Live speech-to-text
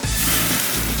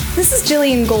This is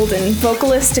Jillian Golden,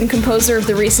 vocalist and composer of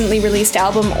the recently released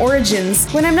album Origins.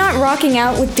 When I'm not rocking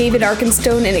out with David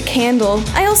Arkenstone and a candle,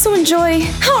 I also enjoy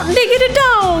hot diggity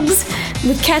dogs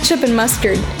with ketchup and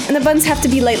mustard, and the buns have to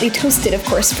be lightly toasted, of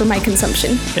course, for my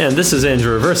consumption. And this is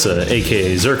Andrew Reversa,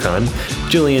 aka Zircon,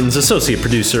 Jillian's associate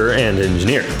producer and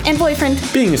engineer. And boyfriend.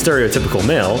 Being a stereotypical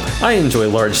male, I enjoy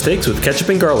large steaks with ketchup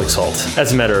and garlic salt.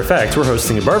 As a matter of fact, we're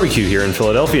hosting a barbecue here in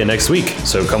Philadelphia next week,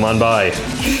 so come on by.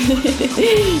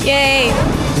 Yay!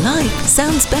 Life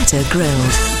sounds better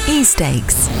grilled.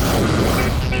 E-Steaks.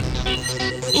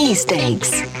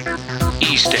 E-Steaks.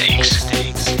 E-Steaks.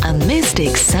 A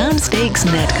Mystic Sound Steaks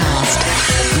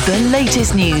Netcast. The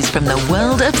latest news from the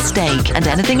world of steak and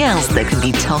anything else that can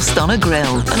be tossed on a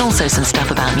grill. And also some stuff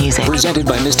about music. Presented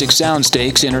by Mystic Sound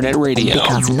Steaks Internet Radio.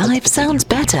 Because life sounds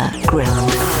better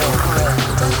grilled.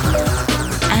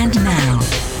 And now,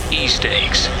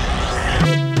 E-Steaks.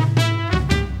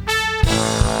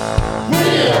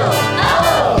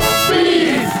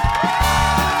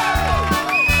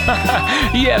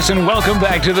 Yes, and welcome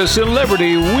back to the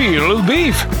Celebrity Wheel of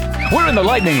Beef. We're in the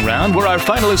lightning round where our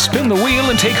finalists spin the wheel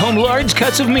and take home large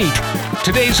cuts of meat.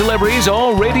 Today's celebrities,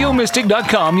 all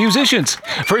RadioMystic.com musicians.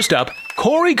 First up,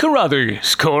 Corey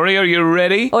Carruthers. Corey, are you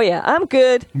ready? Oh yeah, I'm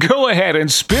good. Go ahead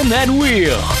and spin that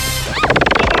wheel.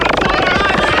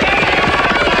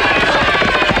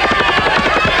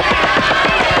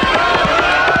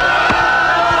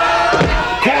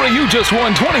 Corey, you just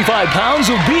won 25 pounds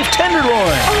of beef tenderloin.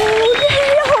 Oh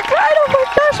yeah, all right. Oh my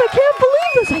gosh, I can't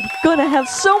believe this. I'm gonna have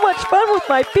so much fun with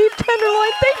my beef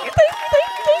tenderloin. Thank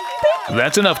you.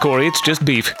 That's enough, Corey. It's just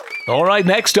beef. All right,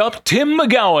 next up, Tim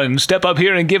McGowan. Step up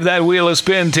here and give that wheel a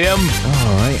spin, Tim.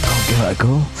 All right, I'll give it a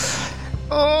go.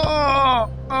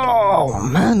 Oh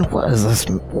man, what is this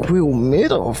wheel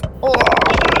made of? Oh.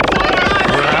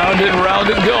 Round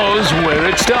it goes. Where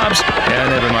it stops. Yeah,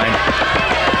 never mind.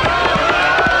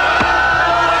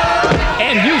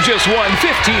 And you just won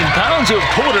 15 pounds of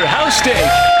porterhouse steak.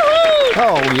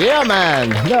 Oh yeah, man.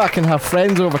 Now I can have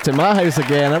friends over to my house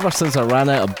again. Ever since I ran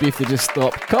out of beef, they just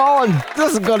stopped calling.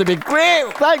 This is going to be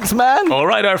great. Thanks, man. All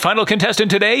right, our final contestant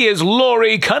today is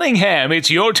Lori Cunningham. It's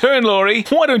your turn, Lori.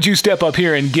 Why don't you step up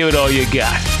here and give it all you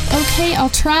got? Okay, I'll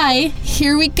try.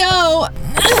 Here we go.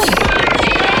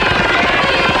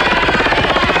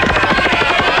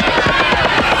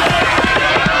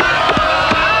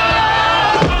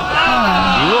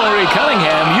 Lori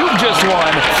Cunningham, you've just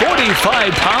won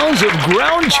 45 pounds of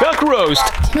ground chuck roast.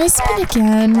 Can I spin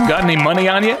again? Got any money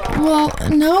on you? Well,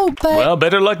 no, but... Well,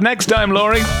 better luck next time,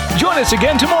 Lori. Join us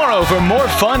again tomorrow for more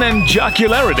fun and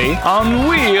jocularity on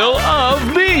Wheel of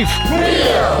Beef.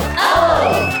 Wheel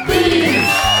of Beef.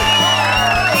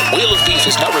 Wheel of Beef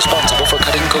is not responsible for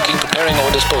cutting, cooking, preparing,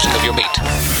 or disposing of your meat.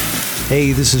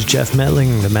 Hey, this is Jeff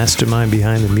Metling, the mastermind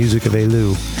behind the music of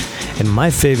Elu. And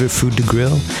my favorite food to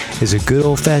grill is a good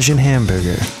old-fashioned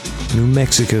hamburger, New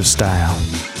Mexico style.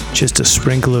 Just a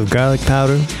sprinkle of garlic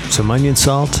powder, some onion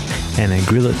salt, and I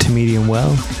grill it to medium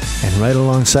well. And right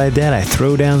alongside that, I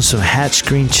throw down some Hatch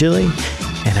green chili,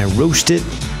 and I roast it,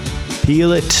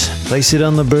 peel it, place it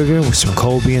on the burger with some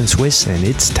Colby and Swiss, and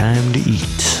it's time to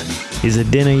eat. Is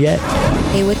it dinner yet?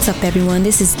 Hey, what's up everyone?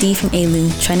 This is Dee from Elu,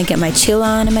 trying to get my chill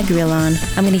on and my grill on.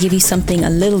 I'm going to give you something a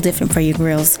little different for your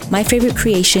grills. My favorite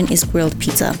creation is grilled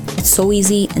pizza. It's so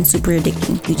easy and super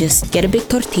addicting. You just get a big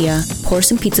tortilla, pour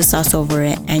some pizza sauce over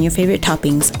it, and your favorite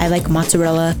toppings. I like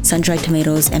mozzarella, sun-dried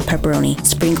tomatoes, and pepperoni.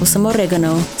 Sprinkle some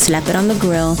oregano, slap it on the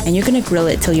grill, and you're going to grill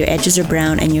it till your edges are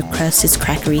brown and your crust is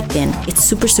crackery thin. It's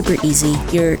super easy.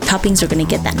 Your toppings are going to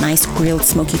get that nice grilled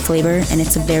smoky flavor, and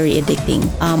it's very addicting.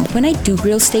 When I do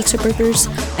grill steaks or burgers,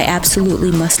 I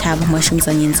absolutely must have mushrooms,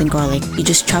 onions, and garlic. You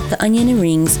just chop the onion in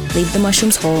rings, leave the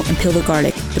mushrooms whole, and peel the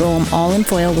garlic. Throw them all in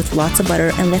foil with lots of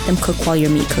butter and let them cook while your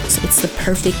meat cooks. It's the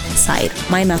perfect side.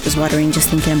 My mouth is watering just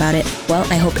thinking about it. Well,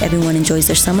 I hope everyone enjoys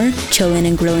their summer. Chillin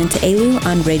and Grillin to Elu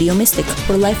on Radio Mystic,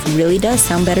 where life really does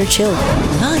sound better chilled.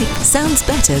 Life sounds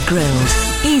better grilled.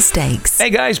 E-Steaks. Hey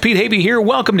guys, Pete Habee here.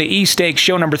 Welcome to E-Steaks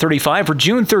show number 35 for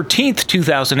June 13th,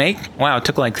 2008. Wow, it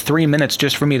took like 3 minutes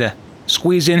just for me to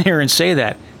squeeze in here and say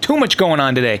that. Too much going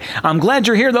on today. I'm glad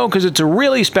you're here though, because it's a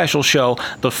really special show.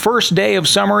 The first day of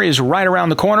summer is right around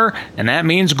the corner, and that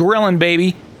means grilling,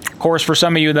 baby. Of course, for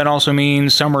some of you, that also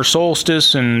means summer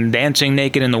solstice and dancing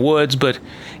naked in the woods, but,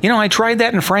 you know, I tried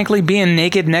that, and frankly, being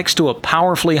naked next to a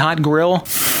powerfully hot grill,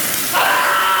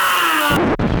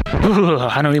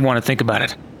 I don't even want to think about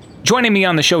it. Joining me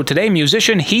on the show today,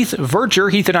 musician Heath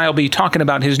Vercher. Heath and I will be talking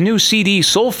about his new CD,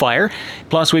 Soulfire.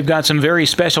 Plus, we've got some very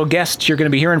special guests you're going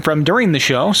to be hearing from during the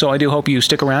show, so I do hope you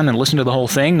stick around and listen to the whole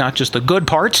thing, not just the good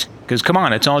parts, because come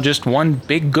on, it's all just one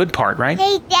big good part, right?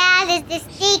 Hey, Dad, is the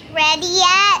steak ready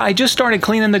yet? I just started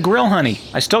cleaning the grill, honey.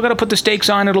 I still got to put the steaks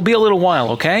on. It'll be a little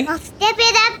while, okay? I'll step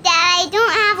it up, Dad. I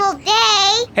don't have all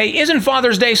day. Hey, isn't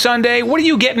Father's Day Sunday? What are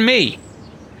you getting me?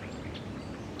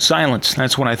 Silence.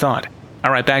 That's what I thought.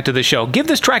 All right, back to the show. Give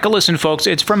this track a listen, folks.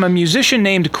 It's from a musician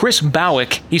named Chris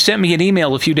Bowick. He sent me an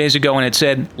email a few days ago, and it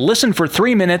said, "Listen for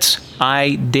 3 minutes.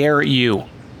 I dare you."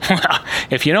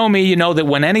 If you know me, you know that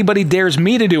when anybody dares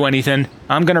me to do anything,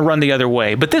 I'm going to run the other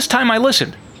way. But this time I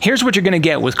listened. Here's what you're going to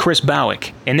get with Chris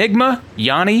Bowick. Enigma,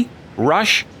 Yanni,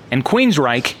 Rush, and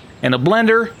Queensryche in a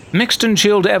blender, mixed and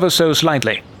chilled ever so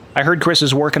slightly. I heard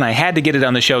Chris's work and I had to get it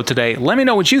on the show today. Let me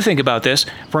know what you think about this.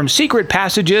 From Secret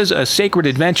Passages, A Sacred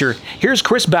Adventure, here's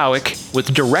Chris Bowick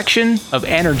with Direction of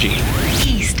Energy.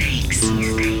 STEAKS.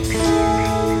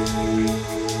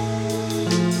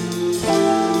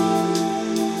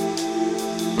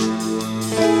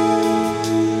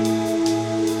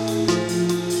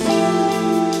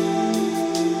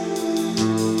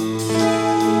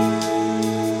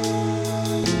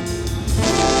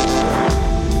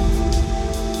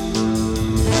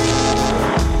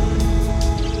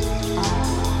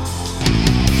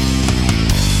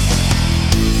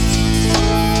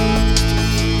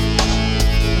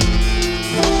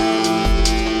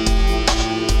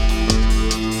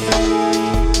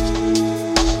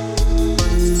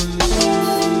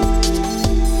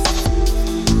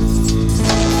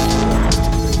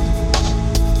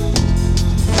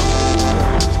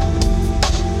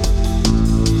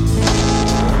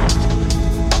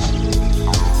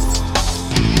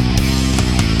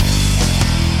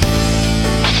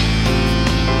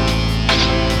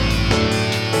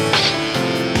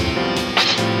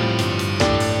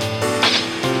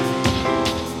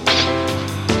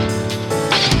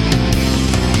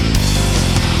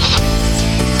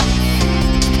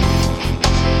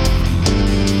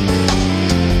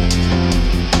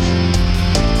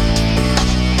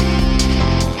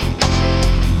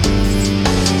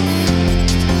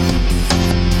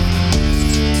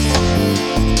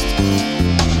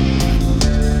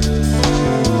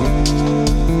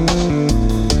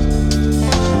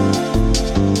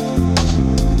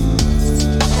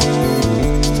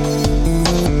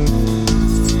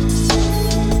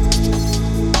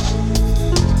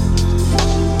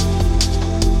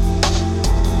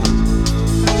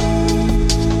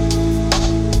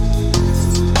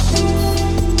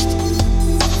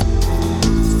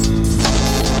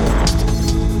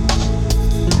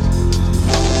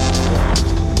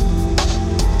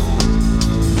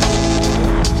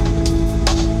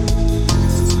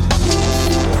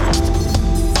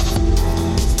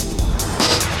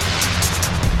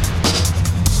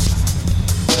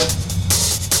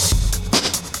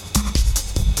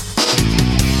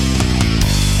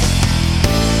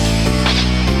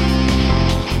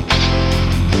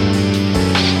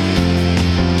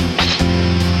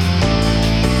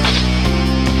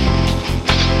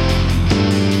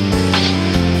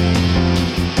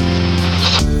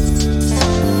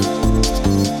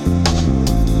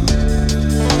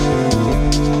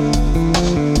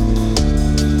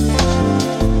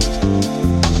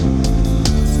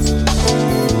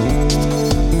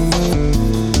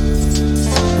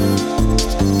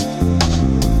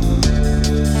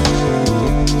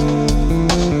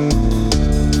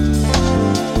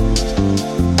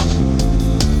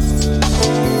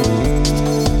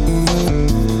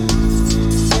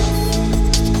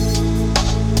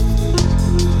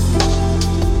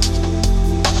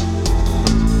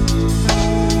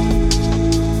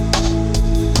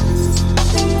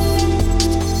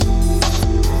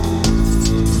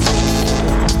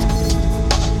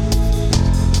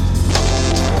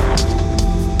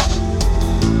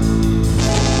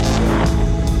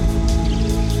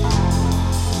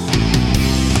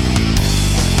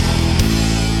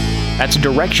 That's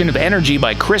Direction of Energy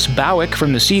by Chris Bowick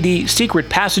from the CD Secret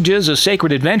Passages, A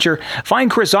Sacred Adventure. Find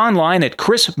Chris online at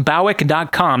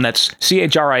chrisbowick.com. That's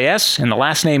CHRIS, and the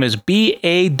last name is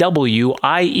BAWIEC.com.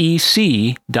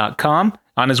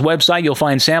 On his website, you'll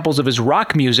find samples of his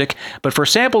rock music, but for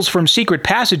samples from Secret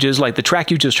Passages, like the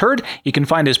track you just heard, you can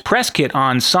find his press kit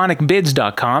on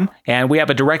sonicbids.com, and we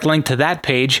have a direct link to that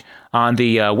page on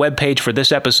the webpage for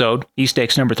this episode,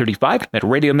 STEAKS number 35, at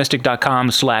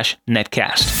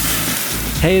radiomystic.com/netcast.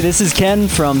 Hey, this is Ken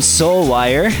from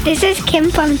Soulwire. This is Kim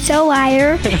from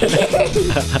Soulwire.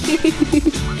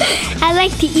 I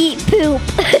like to eat poop.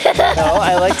 No,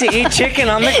 I like to eat chicken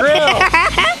on the grill.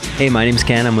 Hey, my name's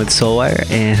Ken. I'm with Soulwire,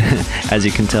 and as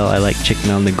you can tell, I like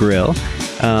chicken on the grill.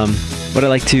 What I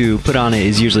like to put on it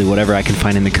is usually whatever I can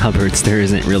find in the cupboards. There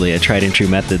isn't really a tried and true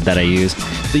method that I use.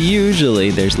 So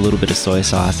usually there's a little bit of soy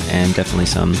sauce and definitely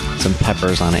some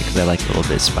peppers on it because I like it a little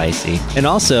bit spicy. And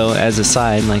also, as a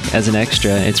side, like as an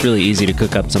extra, it's really easy to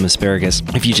cook up some asparagus.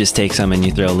 If you just take some and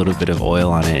you throw a little bit of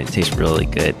oil on it, it tastes really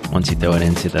good once you throw it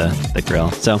into the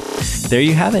grill. So there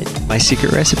you have it, my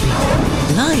secret recipe.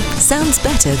 Life sounds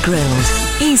better grilled.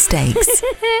 E-Steaks.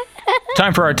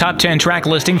 Time for our top 10 track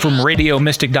listing from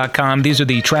RadioMystic.com. These are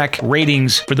the track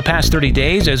ratings for the past 30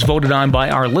 days as voted on by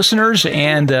our listeners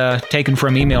and taken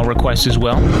from email requests as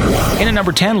well. In at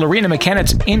number 10, Lorena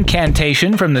McKennett's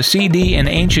Incantation from the CD An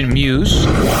Ancient Muse.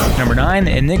 Number 9,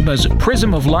 Enigma's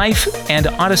Prism of Life and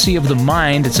Odyssey of the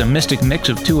Mind. It's a mystic mix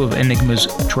of two of Enigma's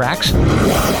tracks.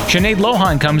 Sinead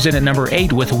Lohan comes in at number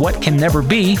 8 with What Can Never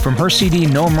Be from her CD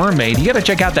No Mermaid. You gotta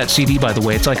check out that CD, by the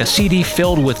way. It's like a CD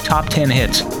filled with top 10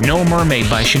 hits. No Mermaid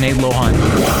by Sinead Lohan.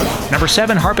 Number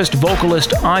 7, harpist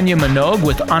vocalist Anya Minogue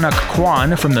with Anak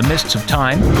Kwan from The Mists of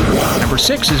Time. Number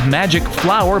 6 is Magic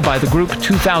Flower by the group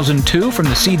 2002 from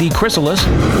the CD Chrysalis.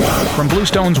 From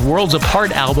Bluestone's Worlds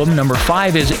Apart album, number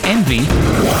 5 is Envy.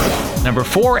 Number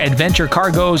 4, Adventure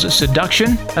Cargo's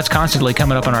Seduction. That's constantly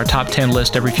coming up on our top 10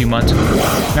 list every few months.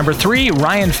 Number 3,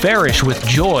 Ryan Farish with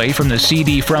Joy from the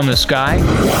CD From the Sky.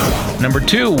 Number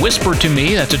 2, Whisper to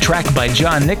Me. That's a track by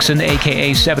John Nixon,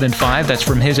 a.k.a. 7 and 5. That's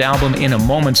from his album In a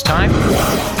Moment's Time.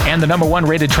 And the number 1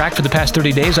 rated track for the past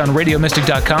 30 days on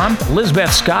RadioMystic.com,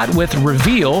 Lisbeth Scott with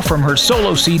Reveal from her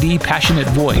solo CD Passionate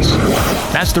Voice.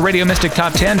 That's the Radio Mystic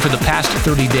Top 10 for the past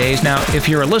 30 days. Now, if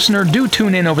you're a listener, do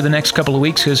tune in over the next couple of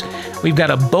weeks because we've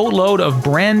got a boatload of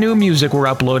brand new music we're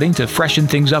uploading to freshen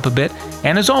things up a bit.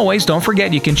 And as always, don't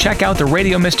forget you can check out the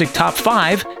Radio Mystic Top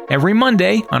 5 every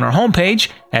Monday on our homepage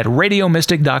at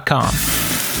RadioMystic.com.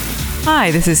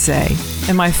 Hi, this is Say,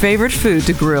 and my favorite food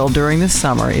to grill during the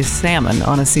summer is salmon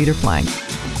on a cedar plank.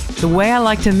 The way I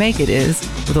like to make it is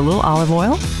with a little olive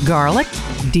oil, garlic,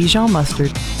 Dijon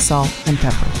mustard, salt, and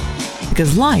pepper.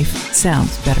 Because life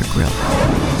sounds better grilled.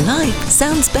 Life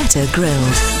sounds better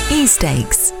grilled.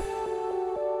 E-Steaks.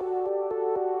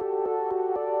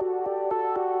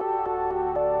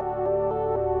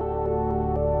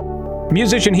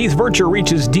 Musician Heath Vircher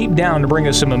reaches deep down to bring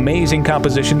us some amazing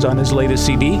compositions on his latest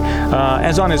CD.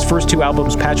 As on his first 2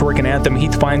 albums, Patchwork and Anthem,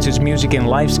 Heath finds his music in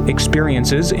life's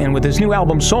experiences, and with his new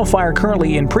album Soulfire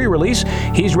currently in pre-release,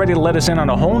 he's ready to let us in on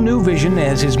a whole new vision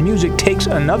as his music takes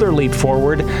another leap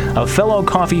forward. A fellow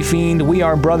coffee fiend, we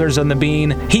are brothers on the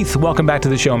bean. Heath, welcome back to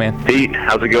the show, man. Pete,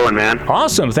 how's it going, man?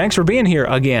 Awesome, thanks for being here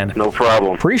again. No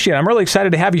problem. Appreciate it. I'm really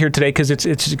excited to have you here today because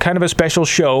it's kind of a special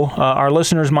show. Our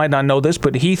listeners might not know this,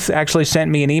 but Heath actually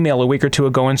sent me an email a week or 2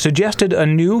 ago and suggested a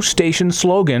new station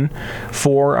slogan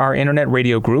for our internet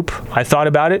radio group. I thought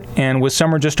about it, and with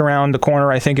summer just around the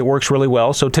corner, I think it works really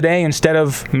well. So today, instead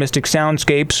of Mystic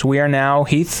Soundscapes, we are now,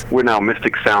 Heath? We're now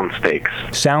Mystic Soundstakes.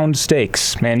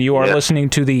 Soundstakes. And you are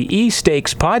listening to the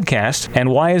E-Steaks podcast.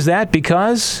 And why is that?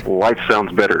 Because? Life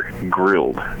sounds better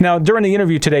grilled. Now, during the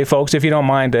interview today, folks, if you don't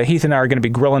mind, Heath and I are going to be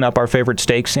grilling up our favorite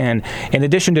steaks. And in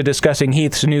addition to discussing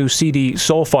Heath's new CD,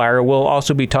 Soulfire, we'll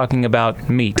also be talking about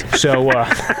meat. So, oh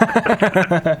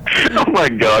my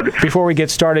God. Before we get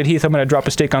started, Heath, I'm going to drop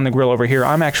a steak on the grill over here.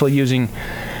 I'm actually using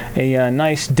a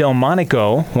nice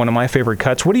Delmonico, one of my favorite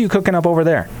cuts. What are you cooking up over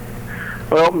there?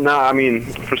 Well, no, I mean,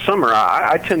 for summer,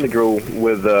 I tend to grill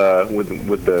with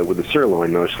the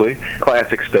sirloin mostly.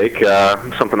 Classic steak,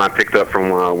 something I picked up from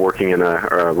working in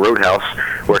a roadhouse,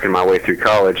 working my way through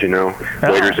college,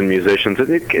 waiters and musicians.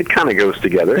 It kind of goes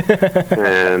together.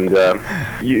 And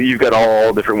you've got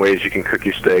all different ways you can cook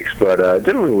your steaks, but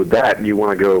generally with that, you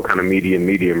want to go kind of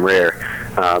medium rare.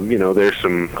 There's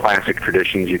some classic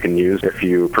traditions you can use if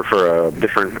you prefer a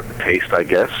different taste, I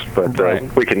guess. But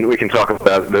we can talk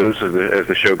about those as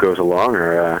the show goes along.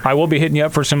 I will be hitting you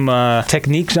up for some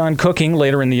techniques on cooking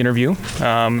later in the interview.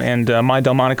 And my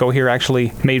Delmonico here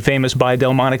actually made famous by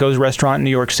Delmonico's restaurant in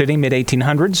New York City,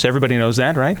 mid-1800s. Everybody knows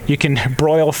that, right? You can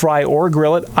broil, fry, or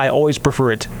grill it. I always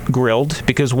prefer it grilled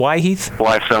because why, Heath?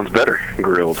 Life sounds better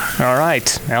grilled. All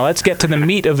right. Now let's get to the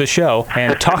meat of the show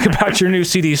and talk about your new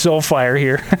CD, Soulfire,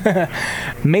 here.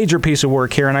 Major piece of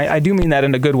work here, and I do mean that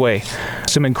in a good way.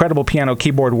 Some incredible piano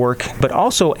keyboard work, but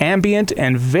also ambient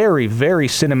and very, very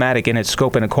cinematic in its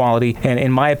scope and quality, and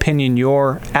in my opinion,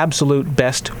 your absolute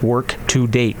best work to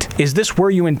date. Is this where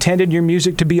you intended your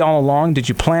music to be all along? Did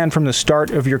you plan from the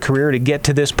start of your career to get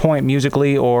to this point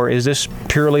musically, or is this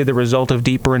purely the result of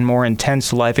deeper and more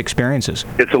intense life experiences?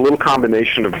 It's a little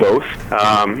combination of both.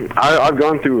 I've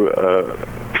gone through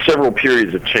several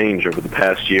periods of change over the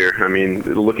past year. I mean,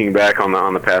 looking back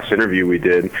on the past interview we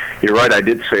did, you're right, I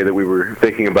did say that we were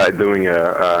thinking about doing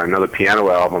another piano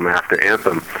album after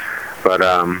Anthem. But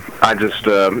I just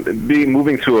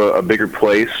moving to a bigger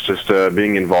place, just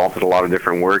being involved in a lot of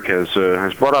different work has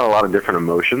brought out a lot of different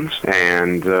emotions,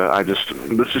 and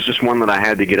this is just one that I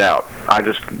had to get out. I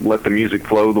just let the music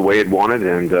flow the way it wanted,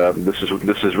 and this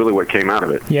is really what came out of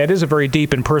it. Yeah, it is a very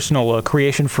deep and personal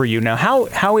creation for you. Now,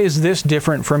 how is this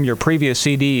different from your previous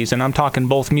CDs? And I'm talking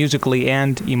both musically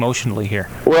and emotionally here.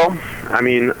 Well, I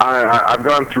mean, I've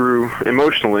gone through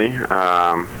emotionally.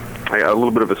 A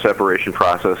little bit of a separation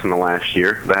process in the last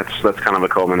year. That's kind of a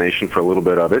culmination for a little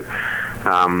bit of it.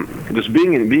 Just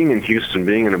being in Houston,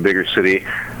 being in a bigger city,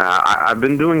 I've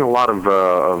been doing a lot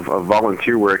of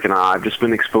volunteer work, and I've just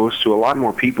been exposed to a lot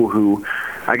more people who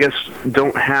I guess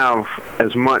don't have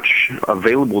as much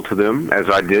available to them as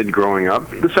I did growing up.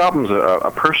 This album's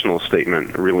a personal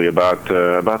statement, really, about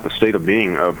the state of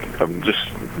being of just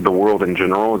the world in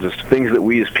general, just things that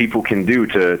we as people can do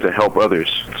to help others.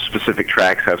 Specific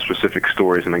tracks have specific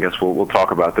stories, and I guess we'll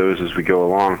talk about those as we go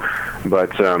along.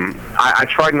 But I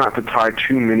tried not to tie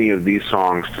too many of these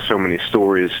songs to so many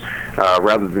stories,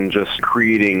 rather than just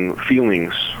creating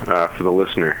feelings for the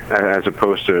listener, as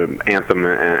opposed to Anthem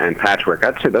and Patchwork.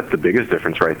 I'd say that's the biggest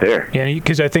difference right there. Yeah,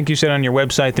 because I think you said on your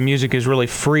website the music is really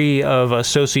free of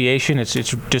association. It's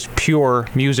just pure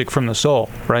music from the soul,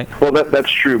 right? Well, that's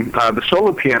true. The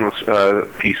solo piano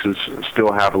pieces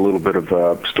still have a little bit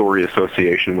of story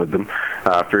association with them.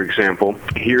 For example,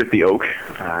 Here at the Oak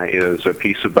is a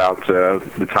piece about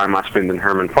the time I spend in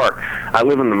Herman Park. I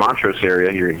live in the Montrose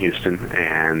area here in Houston,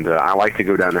 and I like to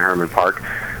go down to Herman Park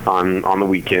on the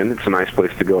weekend. It's a nice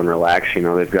place to go and relax. You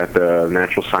know, they've got the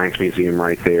Natural Science Museum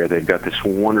right there. They've got this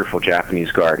wonderful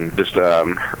Japanese garden, just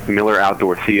Miller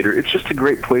Outdoor Theater. It's just a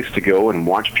great place to go and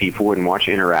watch people and watch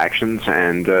interactions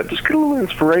and just get a little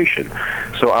inspiration.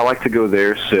 So I like to go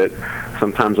there, sit.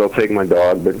 Sometimes I'll take my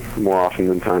dog, but more often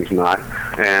than times not,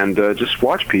 and just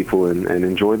watch people and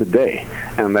enjoy the day.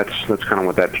 And that's kind of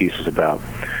what that piece is about.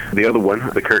 The other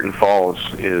one, The Curtain Falls,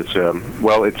 is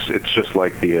well, it's just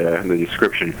like the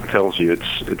description tells you.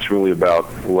 It's really about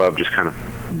love just kind of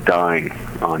dying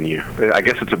on you. I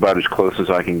guess it's about as close as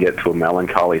I can get to a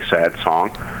melancholy, sad song.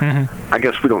 Mm-hmm. I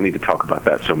guess we don't need to talk about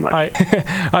that so much.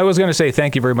 I was going to say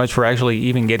thank you very much for actually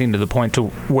even getting to the point to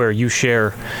where you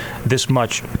share this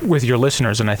much with your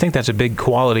listeners, and I think that's a big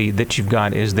quality that you've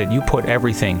got, is that you put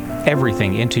everything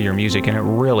into your music, and it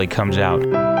really comes out.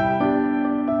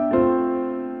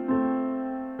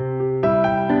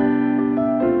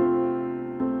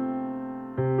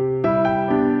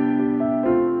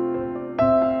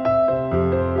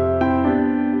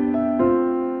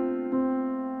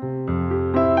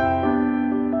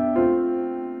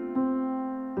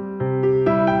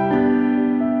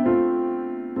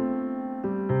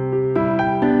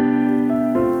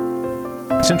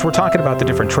 Since we're talking about the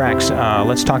different tracks,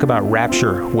 let's talk about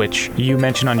Rapture, which you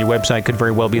mentioned on your website could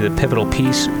very well be the pivotal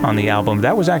piece on the album.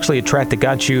 That was actually a track that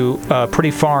got you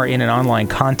pretty far in an online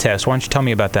contest. Why don't you tell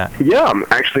me about that? Yeah,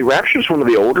 actually, Rapture is one of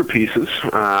the older pieces.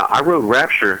 I wrote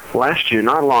Rapture last year,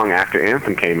 not long after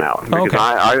Anthem came out, because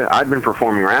I'd been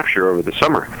performing Rapture over the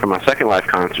summer for my Second Life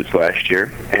concerts last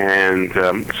year, and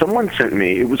someone sent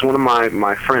me, it was one of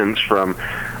my friends from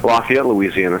Lafayette,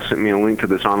 Louisiana, sent me a link to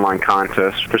this online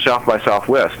contest for South by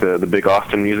Southwest, the big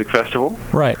Austin Music Festival.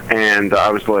 Right. And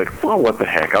I was like, well, what the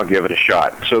heck, I'll give it a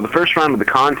shot. So the first round of the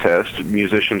contest,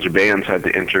 musicians or bands had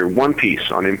to enter one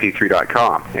piece on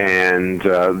mp3.com. And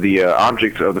the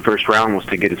object of the first round was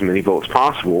to get as many votes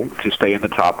possible to stay in the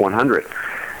top 100.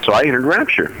 So I entered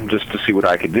Rapture just to see what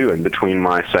I could do. And between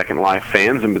my Second Life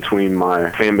fans and between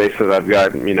my fan base that I've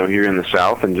got, here in the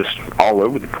South and just all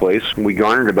over the place, we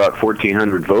garnered about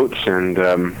 1,400 votes, and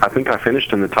I think I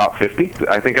finished in the top 50.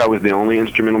 I think I was the only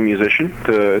instrumental musician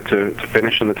to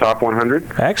finish in the top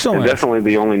 100. Excellent. And definitely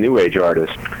the only New Age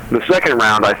artist. The second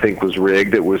round, I think, was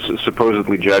rigged. It was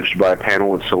supposedly judged by a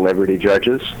panel of celebrity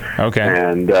judges. Okay.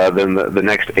 And then the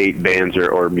next 8 bands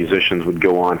or musicians would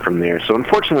go on from there. So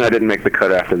unfortunately, I didn't make the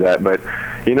cut after that, but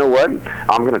you know what?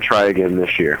 I'm going to try again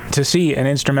this year. To see an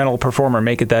instrumental performer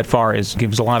make it that far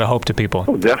gives a lot of hope to people.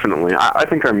 Oh, definitely. I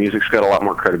think our music's got a lot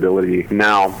more credibility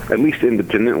now, at least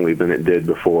independently, than it did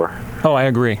before. Oh, I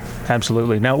agree.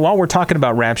 Absolutely. Now, while we're talking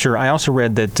about Rapture, I also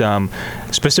read that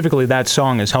specifically that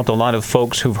song has helped a lot of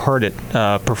folks who've heard it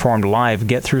performed live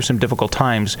get through some difficult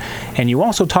times. And you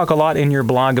also talk a lot in your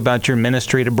blog about your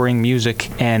ministry to bring music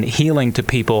and healing to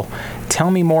people. Tell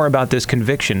me more about this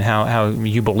conviction, how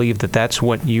you believe that that's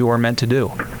what you are meant to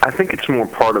do. I think it's more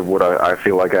part of what I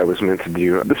feel like I was meant to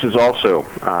do. This is also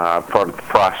part of the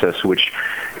process which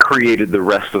created the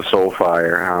rest of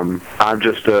Soulfire. I've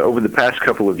just, over the past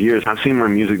couple of years, I've seen my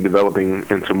music developing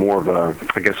into more of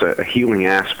a healing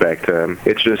aspect.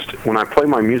 It's just, when I play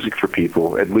my music for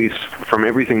people, at least from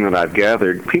everything that I've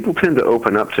gathered, people tend to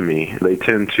open up to me. They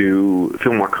tend to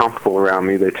feel more comfortable around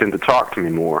me. They tend to talk to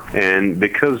me more. And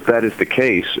because that is the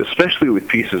case, especially with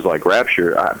pieces like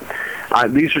Rapture,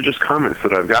 these are just comments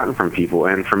that I've gotten from people,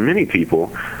 and from many people,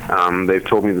 they've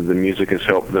told me that the music has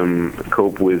helped them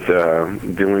cope with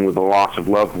dealing with the loss of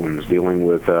loved ones, dealing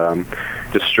with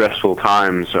just stressful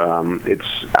times.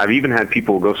 I've even had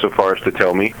people go so far as to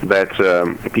tell me that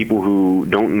people who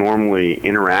don't normally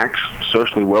interact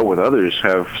socially well with others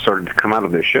have started to come out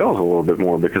of their shells a little bit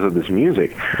more because of this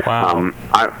music. Wow.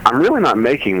 I'm really not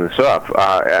making this up,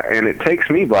 and it takes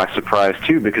me by surprise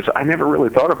too, because I never really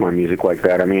thought of my music like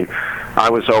that. I mean, I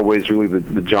was always really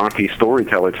the jaunty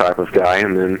storyteller type of guy,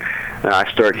 and then I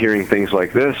start hearing things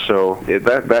like this, so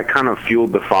that kind of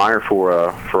fueled the fire for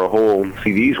a whole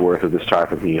CD's worth of this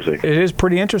type of music. It is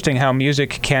pretty interesting how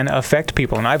music can affect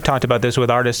people, and I've talked about this with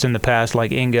artists in the past,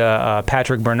 like Inga.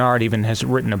 Patrick Bernard even has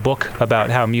written a book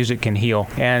about how music can heal,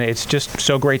 and it's just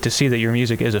so great to see that your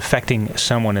music is affecting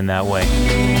someone in that way.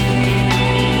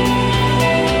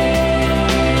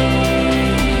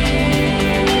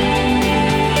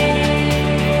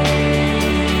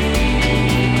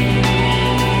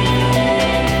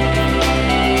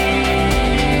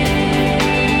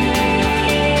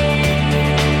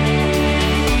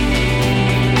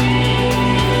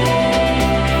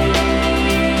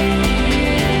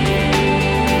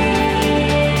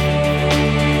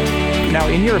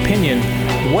 In your opinion,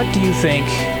 what do you think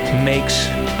makes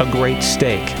a great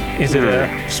steak? Is it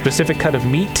a specific cut of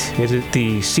meat? Is it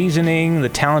the seasoning, the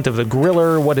talent of the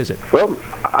griller? What is it? Well,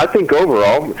 I think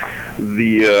overall,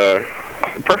 the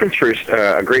preference for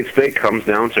a great steak comes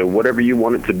down to whatever you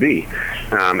want it to be.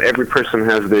 Every person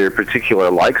has their particular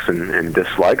likes and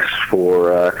dislikes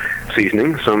for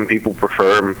seasoning. Some people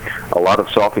prefer a lot of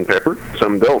salt and pepper.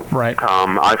 Some don't. Right.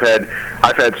 I've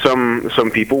had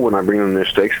some people, when I bring them their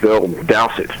steaks, they'll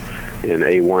douse it in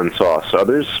A1 sauce.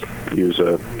 Others use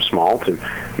a small to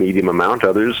medium amount.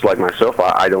 Others, like myself,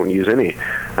 I don't use any.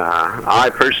 I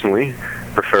personally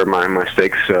prefer my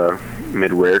steaks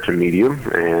mid-rare to medium,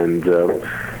 and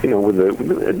with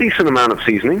a decent amount of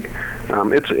seasoning.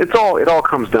 It all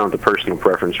comes down to personal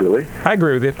preference, really. I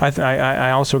agree with it.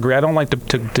 I also agree. I don't like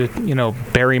to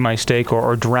bury my steak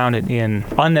or drown it in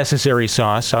unnecessary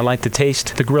sauce. I like to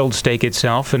taste the grilled steak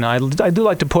itself, and I do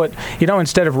like to put,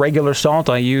 instead of regular salt,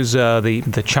 I use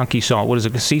the chunky salt. What is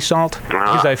it, sea salt?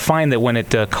 Because I find that when it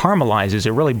caramelizes,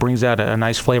 it really brings out a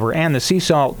nice flavor. And the sea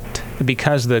salt,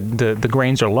 because the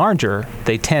grains are larger,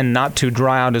 they tend not to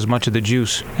dry out as much of the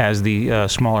juice as the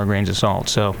smaller grains of salt.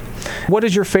 So, what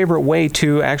is your favorite way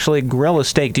to actually grill a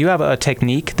steak? Do you have a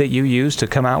technique that you use to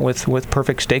come out with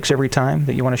perfect steaks every time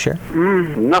that you want to share?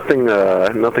 Nothing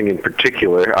in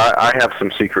particular. I have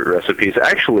some secret recipes.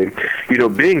 Actually,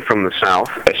 being from the South,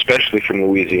 especially from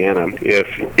Louisiana, if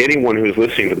anyone who's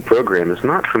listening to the program is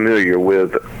not familiar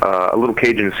with a little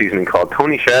Cajun seasoning called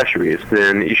Tony Chachere's,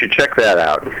 then you should check that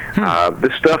out.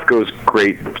 This stuff goes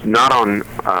great, not on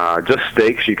just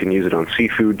steaks. You can use it on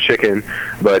seafood, chicken,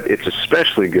 but it's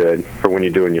especially good for when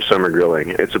you're doing your summer grilling.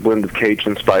 It's a blend of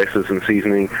Cajun spices and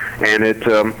seasoning, and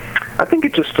I think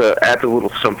it just adds a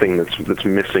little something that's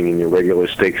missing in your regular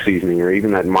steak seasoning, or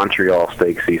even that Montreal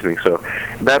steak seasoning. So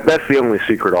that's the only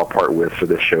secret I'll part with for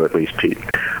this show, at least, Pete.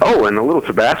 Oh, and a little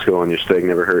Tabasco on your steak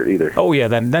never hurt either. Oh yeah,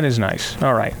 that is nice.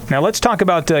 All right, now let's talk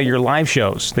about your live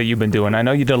shows that you've been doing. I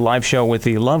know you did a live show with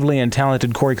the lovely and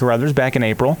talented Corey Carruthers back in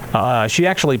April. She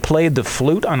actually played the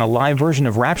flute on a live version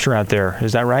of Rapture out there.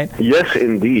 Is that right? Yes,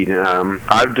 indeed.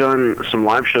 I've done some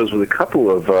live shows with a couple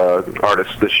of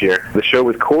artists this year. The show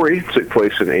with Corey took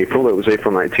place in April. It was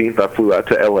April 19th. I flew out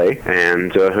to L.A.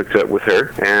 and hooked up with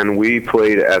her, and we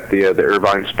played at the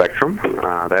Irvine Spectrum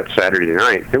that Saturday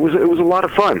night. It was a lot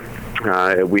of fun.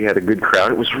 We had a good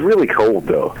crowd. It was really cold,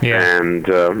 though. Yeah. And,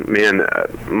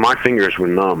 my fingers were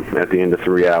numb at the end of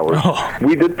 3 hours. Oh.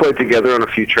 We did play together on a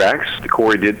few tracks.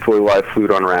 Corey did play live flute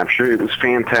on Rapture. It was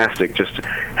fantastic just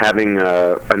having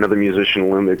another musician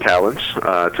lend their talents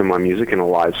to my music in a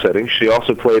live setting. She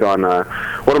also played on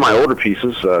one of my older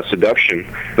pieces, Seduction.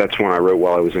 That's one I wrote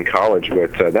while I was in college,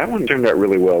 but that one turned out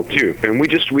really well, too. And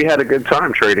we had a good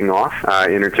time trading off,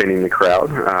 entertaining the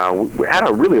crowd. We had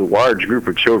a really large group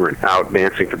of children. out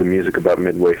dancing to the music about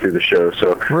midway through the show.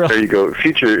 So there you go,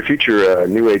 future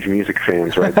New Age music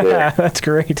fans right there. That's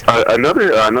great.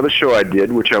 Another show I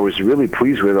did, which I was really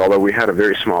pleased with, although we had a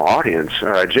very small audience.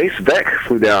 Jace Beck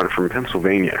flew down from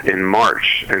Pennsylvania in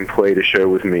March and played a show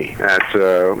with me at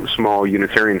a small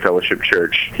Unitarian Fellowship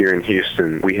Church here in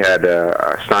Houston. We had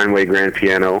a Steinway grand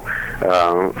piano.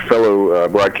 Fellow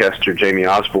broadcaster Jamie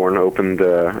Osborne opened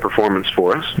the performance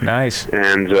for us. Nice.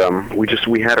 And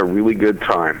we had a really good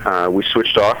time. We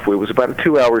switched off. It was about a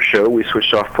 2-hour show. We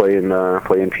switched off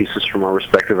playing pieces from our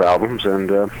respective albums, and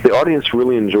the audience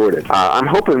really enjoyed it. I'm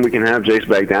hoping we can have Jace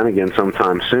back down again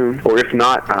sometime soon, or if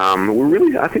not,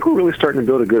 I think we're really starting to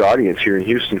build a good audience here in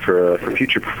Houston for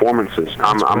future performances.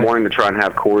 I'm wanting to try and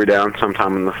have Corey down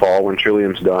sometime in the fall when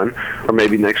Trillium's done, or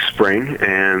maybe next spring,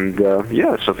 and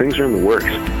so things are in the works.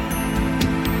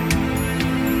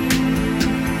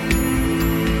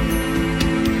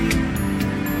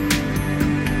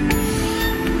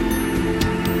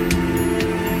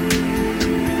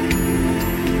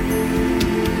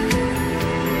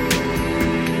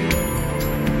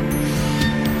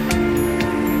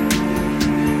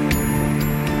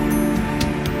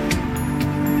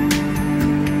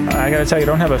 I gotta tell you, I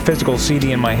don't have a physical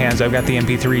CD in my hands. I've got the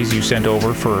MP3s you sent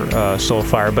over for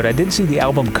Soulfire, but I did see the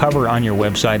album cover on your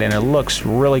website, and it looks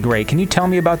really great. Can you tell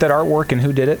me about that artwork and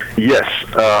who did it? Yes,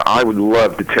 I would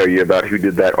love to tell you about who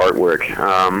did that artwork.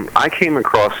 I came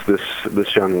across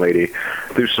this young lady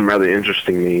through some rather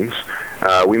interesting means.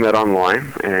 We met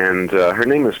online, and her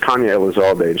name is Tanya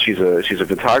Elizalde, and she's a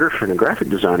photographer and a graphic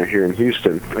designer here in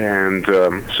Houston. And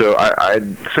so I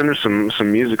sent her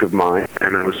some music of mine,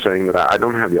 and I was saying that I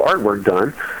don't have the artwork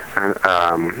done.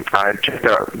 I checked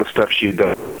out the stuff she'd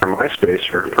done on MySpace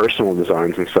for personal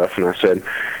designs and stuff, and I said,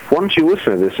 why don't you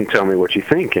listen to this and tell me what you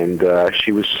think? And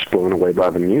she was just blown away by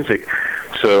the music.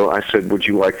 So I said, would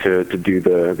you like to do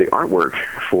the artwork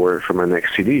for my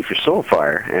next CD for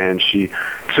Soulfire? And she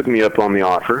took me up on the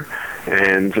offer,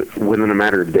 and within a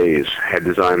matter of days had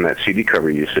designed that CD cover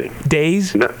you see.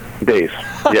 Days? No, days,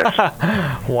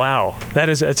 yes. Wow,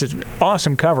 that's an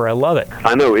awesome cover. I love it.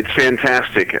 I know, it's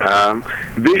fantastic.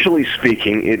 Visually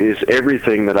speaking, it is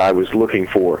everything that I was looking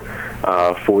for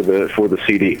the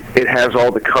CD. It has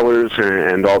all the colors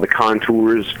and all the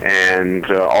contours and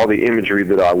all the imagery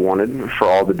that I wanted for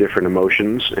all the different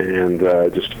emotions and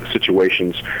just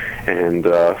situations and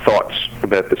thoughts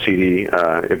that the CD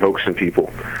evokes in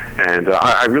people. And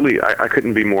I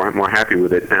couldn't be more happy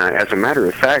with it. As a matter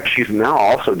of fact, she's now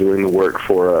also doing the work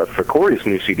for Corey's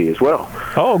new CD as well.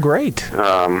 Oh, great!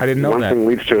 I didn't know that. One thing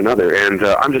leads to another, and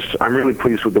I'm really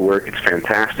pleased with the work. It's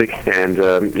fantastic, and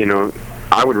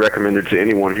I would recommend it to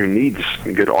anyone who needs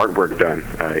good artwork done.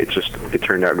 It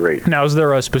turned out great. Now, is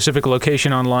there a specific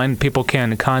location online people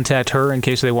can contact her in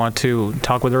case they want to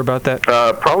talk with her about that?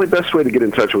 Probably the best way to get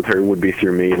in touch with her would be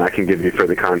through me, and I can give you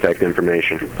further contact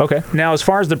information. Okay. Now, as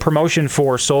far as the promotion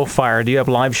for Soulfire, do you have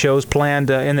live shows planned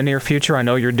in the near future? I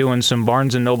know you're doing some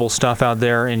Barnes & Noble stuff out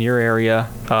there in your area.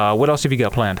 What else have you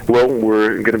got planned? Well,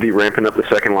 we're going to be ramping up the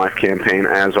Second Life campaign,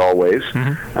 as always.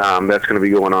 Mm-hmm. That's going to be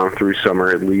going on through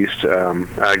summer at least.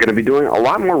 Going to be doing a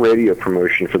lot more radio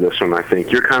promotion for this one, I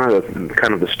think. You're kind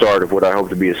of the start of what I hope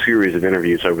to be a series of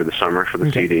interviews over the summer for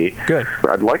the CD. Good.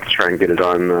 I'd like to try and get it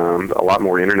on a lot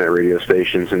more internet radio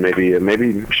stations and maybe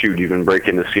even break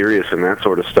into Sirius and that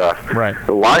sort of stuff. Right.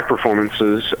 The live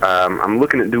performances, I'm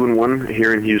looking at doing one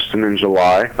here in Houston in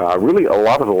July. Really, a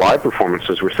lot of the live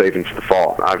performances we're saving for the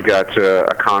fall. I've got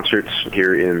a concert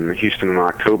here in Houston in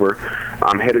October.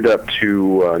 I'm headed up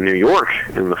to New York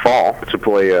in the fall to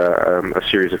play a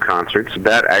series of concerts.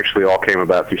 That actually all came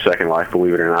about through Second Life,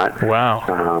 believe it or not.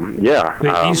 Wow. Yeah.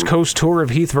 The East Coast tour of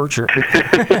Heath Vircher.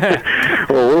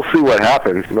 Well, we'll see what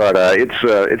happens, but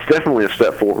it's definitely a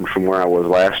step forward from where I was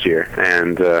last year,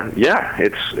 and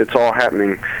it's all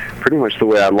happening pretty much the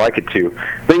way I'd like it to.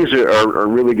 Things are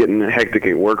really getting hectic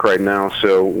at work right now,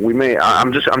 so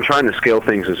I'm trying to scale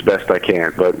things as best I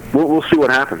can, but we'll see what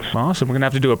happens. Awesome. We're gonna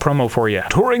have to do a promo for you.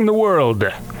 Touring the world,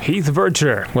 Heath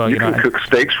Vircher. Well, you can cook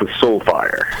steaks with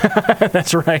Soulfire.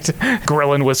 That's right.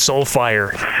 Grillin with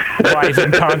Soulfire. Live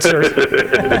in concert.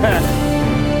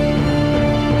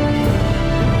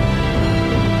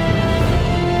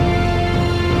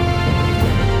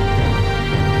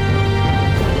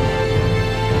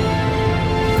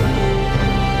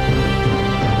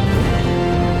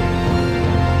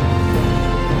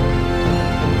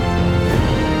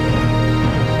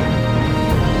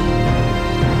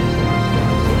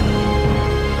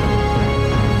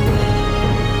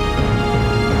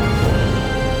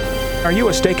 Are you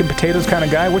a steak and potatoes kind of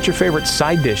guy? What's your favorite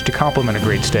side dish to complement a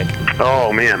great steak?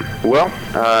 Oh, man. Well,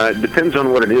 it depends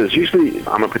on what it is. Usually,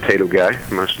 I'm a potato guy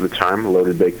most of the time, a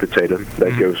loaded baked potato.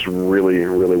 That goes really,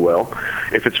 really well.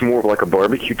 If it's more of like a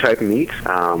barbecue type meat,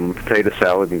 potato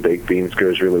salad and baked beans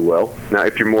goes really well. Now,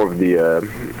 if you're more of the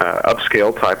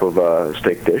upscale type of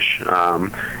steak dish,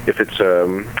 if it's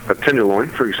a tenderloin,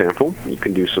 for example, you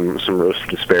can do some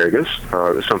roasted asparagus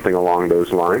or something along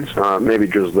those lines. Maybe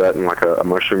drizzle that in like a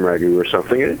mushroom ragu or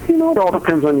something. It all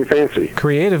depends on your fancy.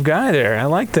 Creative guy there. I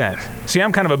like that. See,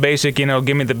 I'm kind of a basic,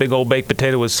 give me the big old baked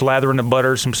potato with slather in the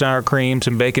butter, some sour cream,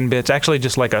 some bacon bits, actually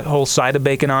just like a whole side of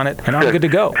bacon on it, and I'm good to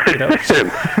go.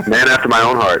 Man after my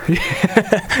own heart.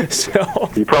 So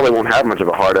you probably won't have much of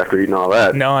a heart after eating all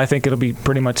that. No, I think it'll be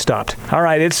pretty much stopped. All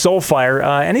right, it's Soulfire.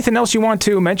 Anything else you want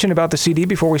to mention about the CD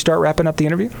before we start wrapping up the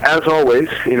interview? As always,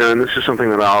 and this is something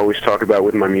that I always talk about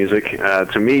with my music.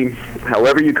 To me,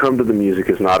 however you come to the music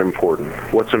is not important.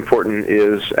 What's important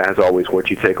is, as always, what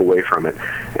you take away from it.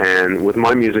 And with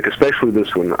my music, especially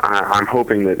this one, I'm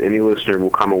hoping that any listener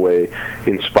will come away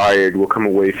inspired, will come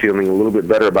away feeling a little bit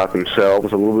better about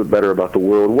themselves, a little bit better about the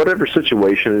world, whatever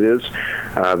situation it is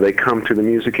they come to the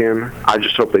music in. I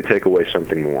just hope they take away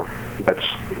something more.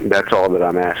 That's all that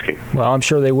I'm asking. Well, I'm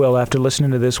sure they will after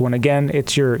listening to this one. Again,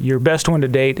 it's your best one to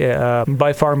date.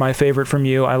 By far my favorite from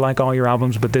you. I like all your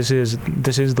albums, but this is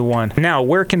the one. Now,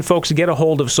 where can folks get a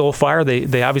hold of Soulfire?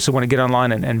 They obviously want to get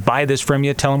online and buy this from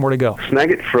you. Tell them where to go.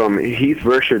 Snag it from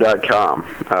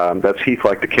heathversher.com. That's Heath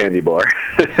like the candy bar.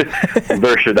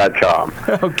 Versher.com.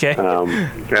 Okay.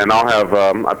 And I'll have,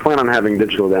 I plan on having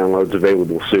digital downloads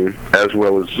available soon, as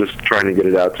well as just trying to get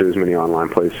it out to as many online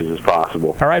places as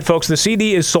possible. All right, folks, the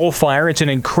CD is Soulfire. It's an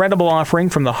incredible offering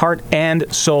from the heart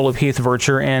and soul of Heath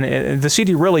Versher, and the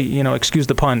CD really, excuse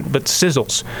the pun, but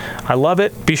sizzles. I love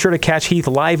it. Be sure to catch Heath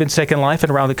live in Second Life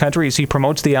and around the country as he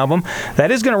promotes the album.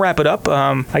 That is going to wrap it up.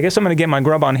 I guess I'm going to get my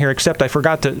grub on here, except I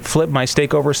forgot to flip my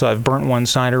steak over, so I've burnt one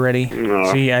side already.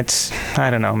 See, I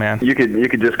don't know, man. You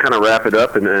could just kind of wrap it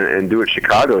up and do it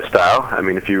Chicago style. I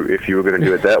mean, if you were going to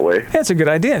do it that way. That's a good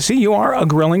idea. See, you are a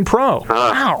grilling pro.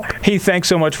 Wow. Heath, thanks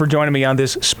so much for joining me on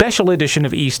this special edition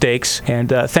of E-Steaks, and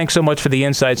thanks so much for the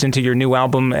insights into your new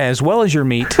album as well as your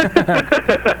meat.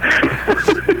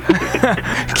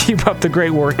 Keep up the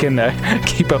great work and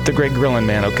keep up the great grilling,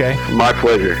 man, okay? My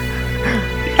pleasure.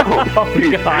 Oh, God.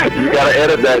 You gotta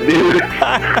edit that, dude.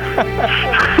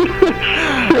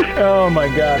 Oh, my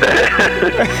God.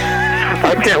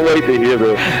 I can't wait to hear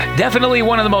this. Definitely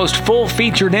one of the most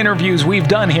full-featured interviews we've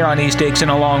done here on E-Steaks in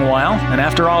a long while. And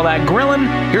after all that grilling,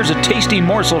 here's a tasty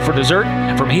morsel for dessert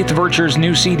from Heath Versher's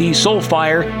new CD,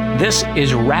 Soulfire. This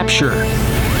is Rapture.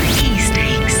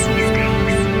 E-Steaks.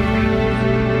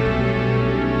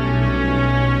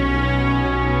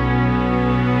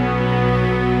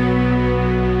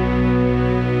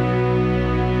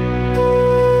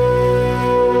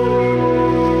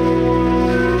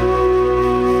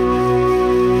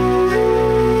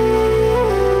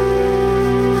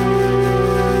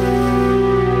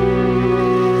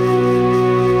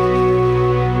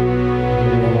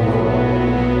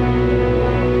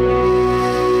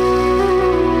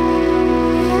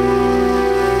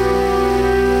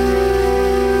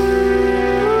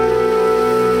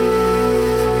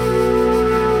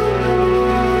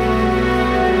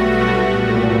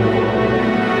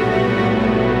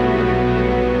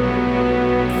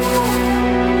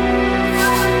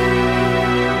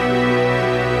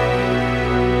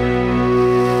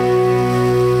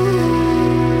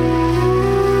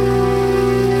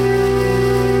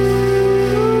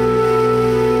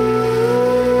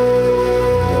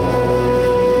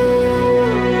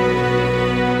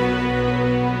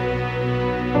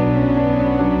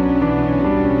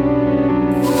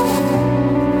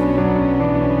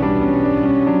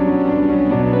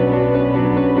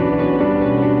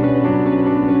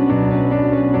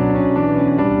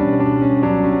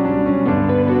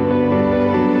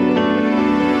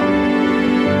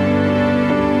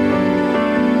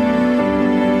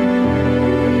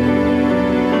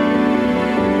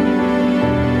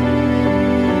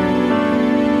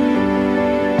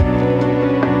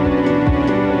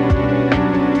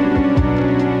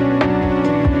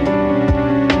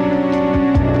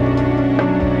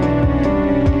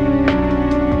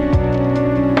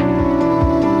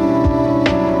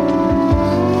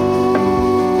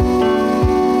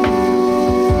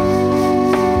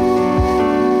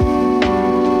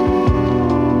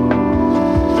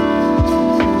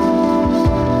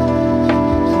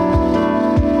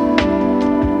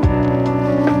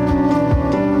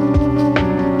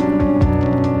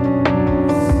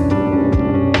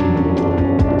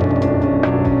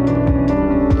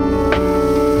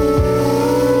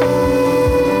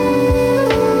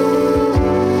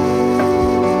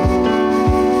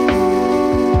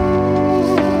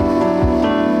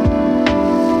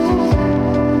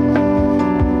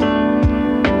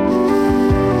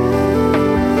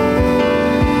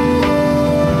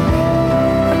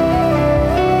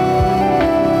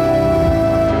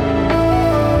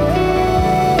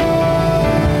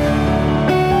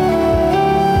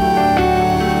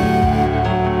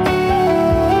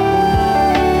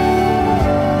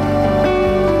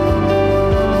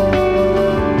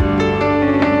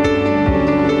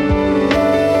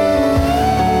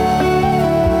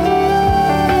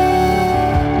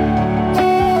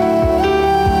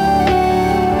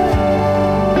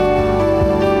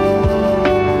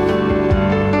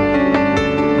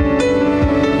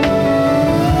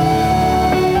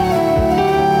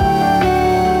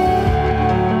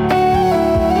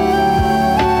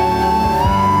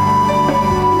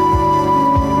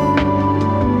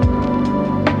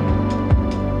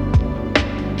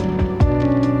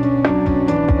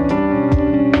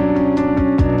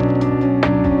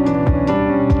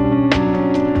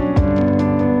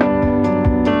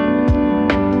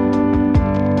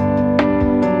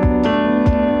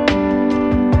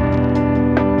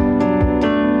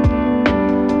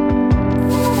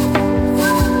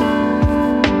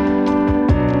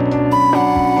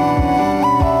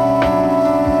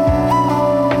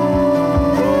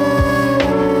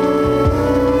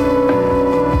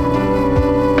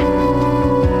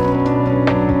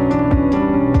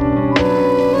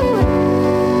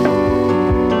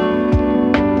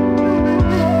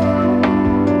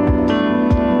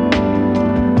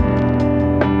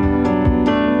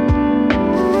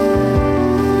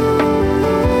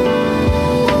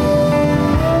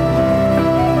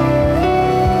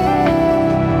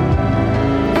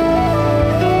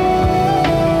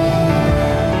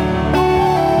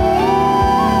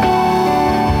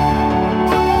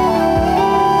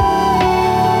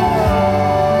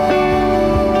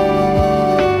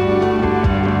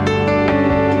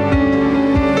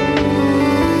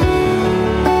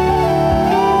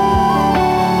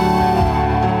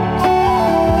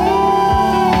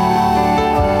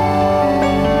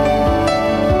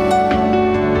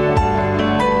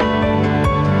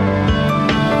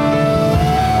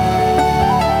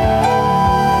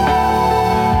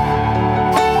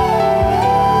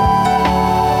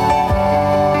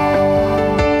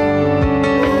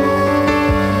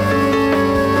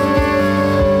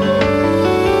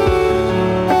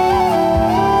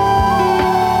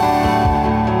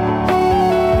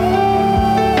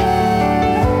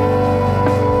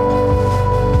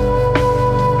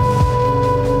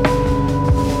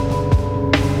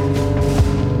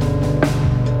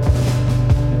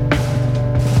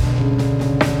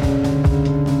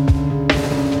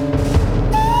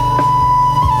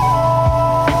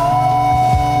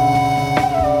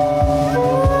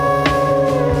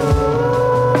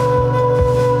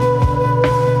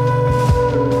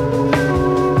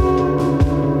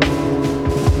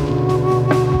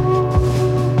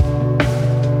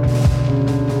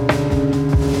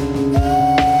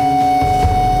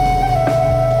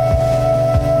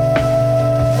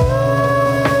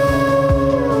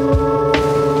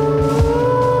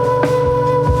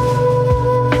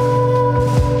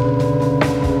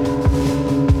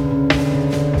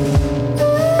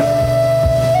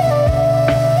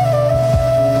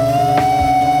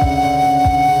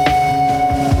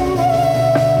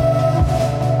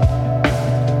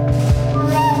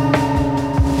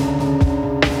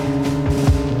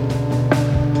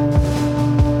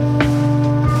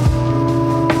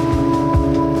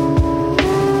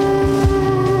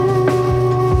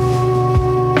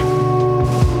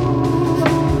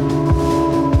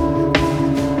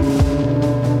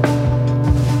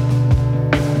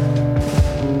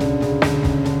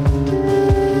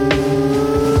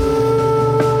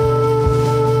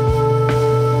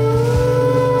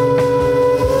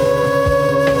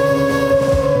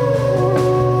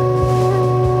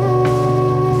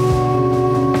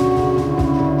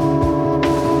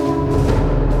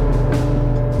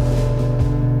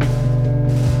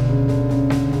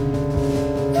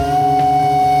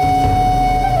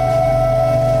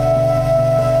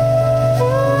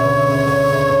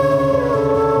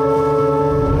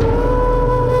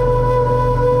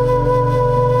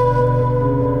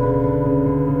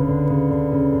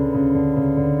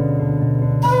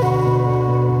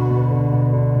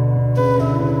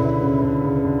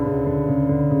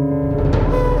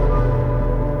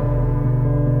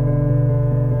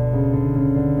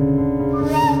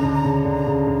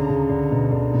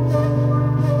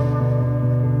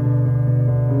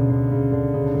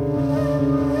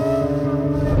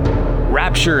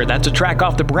 Rapture. That's a track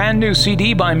off the brand new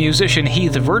CD by musician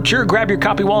Heath Vircher. Grab your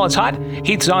copy while it's hot.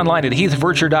 Heath's online at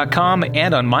heathvircher.com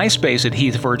and on MySpace at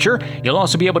Heath Vircher. You'll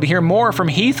also be able to hear more from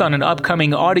Heath on an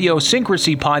upcoming Audio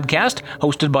Syncrasy podcast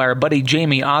hosted by our buddy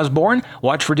Jamie Osborne.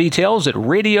 Watch for details at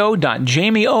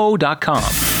radio.jamieo.com.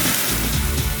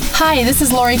 Hi, this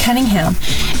is Lori Cunningham,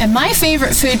 and my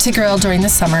favorite food to grill during the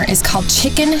summer is called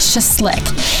chicken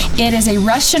shashlik. It is a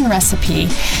Russian recipe,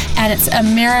 and it's a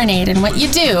marinade, and what you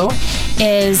do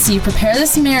is you prepare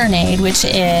this marinade, which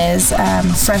is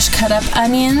fresh cut up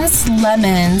onions,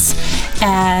 lemons,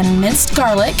 and minced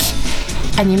garlic,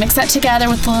 and you mix that together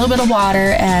with a little bit of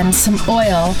water and some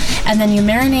oil, and then you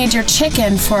marinate your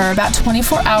chicken for about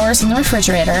 24 hours in the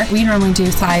refrigerator. We normally do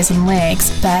thighs and legs,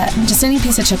 but just any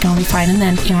piece of chicken will be fine. And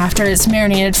then, after it's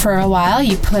marinated for a while,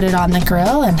 you put it on the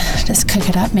grill and just cook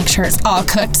it up. Make sure it's all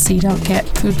cooked so you don't get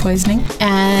food poisoning.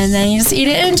 And then you just eat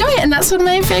it and enjoy it, and that's one of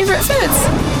my favorite foods.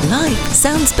 Life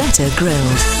sounds better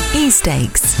grilled.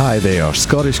 STEAKS. Hi there,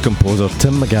 Scottish composer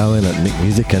Tim McGowan at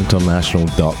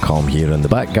McMusicInternational.com here in the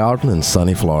back garden in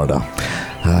sunny Florida.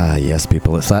 Ah, yes,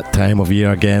 people, it's that time of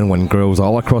year again when grills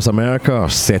all across America are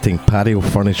setting patio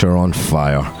furniture on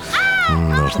fire.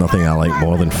 There's nothing I like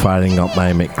more than firing up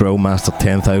my McGrillmaster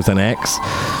 10,000X.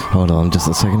 Hold on just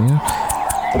a second here.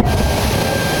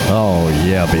 Oh,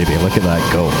 yeah, baby, look at that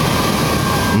go.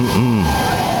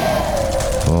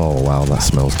 Oh, wow, that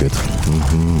smells good.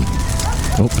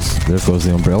 Oops, there goes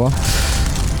the umbrella.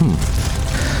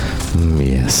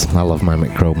 Yes, I love my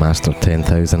McGrillmaster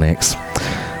 10,000X.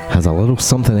 Has a little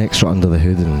something extra under the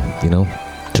hood, and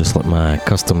just like my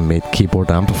custom made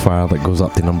keyboard amplifier that goes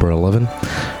up to number 11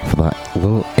 for that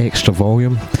little extra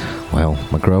volume. Well,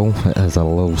 my grill, it has a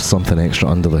little something extra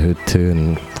under the hood too,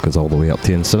 and goes all the way up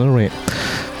to incinerate,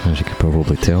 as you could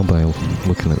probably tell by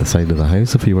looking at the side of the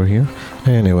house if you were here.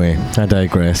 Anyway, I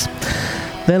digress.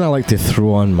 Then I like to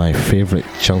throw on my favourite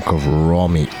chunk of raw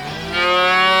meat.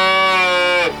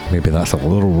 Maybe that's a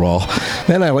little raw.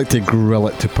 Then I like to grill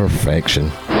it to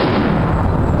perfection.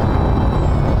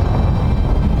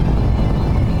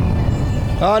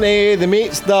 Honey, the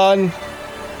meat's done.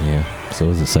 Yeah, so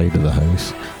is the side of the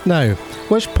house. Now,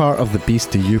 which part of the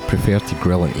beast do you prefer to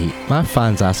grill and eat? My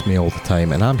fans ask me all the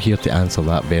time, and I'm here to answer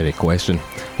that very question.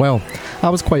 Well, I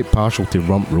was quite partial to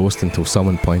rump roast until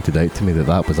someone pointed out to me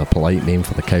that was a polite name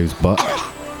for the cow's butt.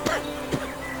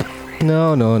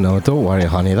 No, don't worry,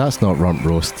 honey, that's not rump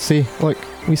roast. See, look,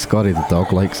 wee Scotty the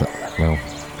dog likes it. Well,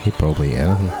 he'd probably eat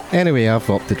anything. Anyway, I've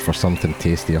opted for something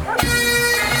tastier.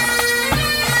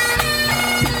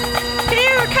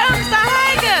 Here comes the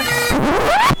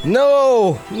haggis!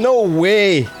 No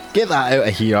way! Get that out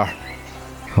of here.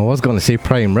 I was going to say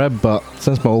prime rib, but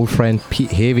since my old friend Pete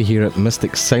Havey here at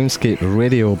Mystic Soundscape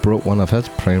Radio broke one of his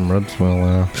prime ribs,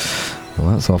 well,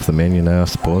 that's off the menu now, I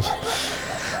suppose.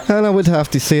 And I would have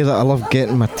to say that I love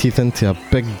getting my teeth into a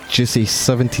big, juicy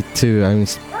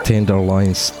 72-ounce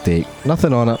tenderloin steak.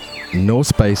 Nothing on it, no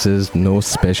spices, no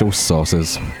special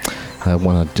sauces. I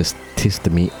want to just taste the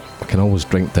meat. I can always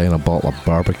drink down a bottle of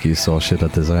barbecue sauce should I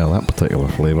desire that particular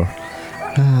flavour.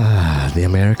 Ah, the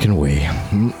American way.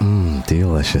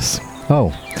 Delicious.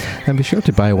 Oh, and be sure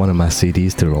to buy one of my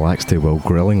CDs to relax to while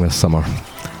grilling this summer.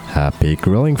 Happy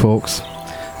grilling, folks.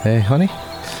 Hey, honey?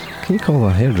 Can you call the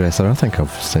hairdresser? I think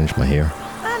I've singed my hair.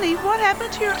 Honey, what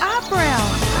happened to your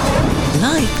eyebrows?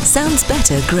 Life sounds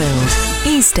better grilled.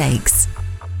 STEAKS.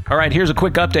 All right, here's a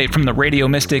quick update from the Radio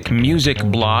Mystic Music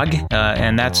blog,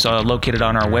 and that's located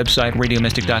on our website,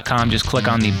 radiomystic.com. Just click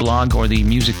on the blog or the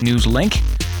music news link.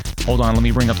 Hold on, let me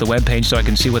bring up the webpage so I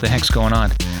can see what the heck's going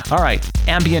on. All right,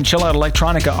 ambient chill-out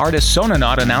electronica artist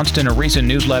Sononaut announced in a recent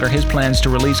newsletter his plans to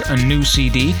release a new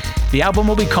CD. The album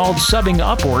will be called Subbing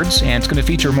Upwards, and it's going to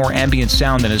feature more ambient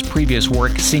sound than his previous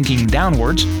work, Sinking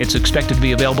Downwards. It's expected to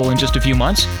be available in just a few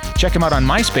months. Check him out on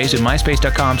MySpace at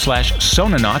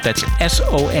myspace.com/Sononaut. That's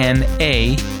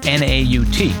SONANAUT.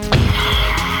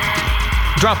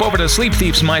 Drop over to Sleep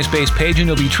Thief's MySpace page and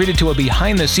you'll be treated to a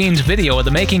behind-the-scenes video of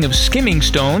the making of Skimming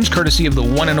Stones, courtesy of the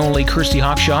one and only Kirsty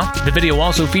Hawkshaw. The video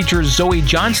also features Zoe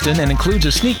Johnston and includes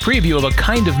a sneak preview of A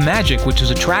Kind of Magic, which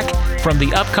is a track from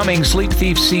the upcoming Sleep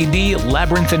Thief CD,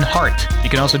 Labyrinthine Heart.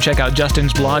 You can also check out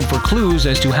Justin's blog for clues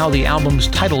as to how the album's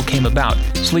title came about.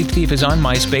 Sleep Thief is on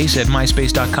MySpace at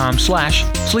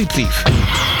myspace.com/sleepthief.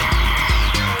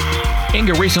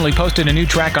 Inga recently posted a new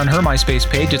track on her MySpace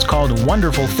page. It's called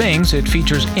Wonderful Things. It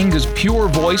features Inga's pure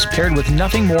voice paired with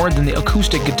nothing more than the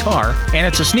acoustic guitar, and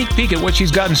it's a sneak peek at what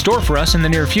she's got in store for us in the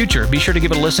near future. Be sure to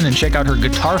give it a listen and check out her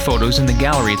guitar photos in the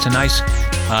gallery. It's a nice,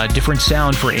 different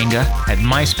sound for Inga at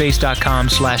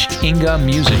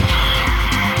myspace.com/IngaMusic.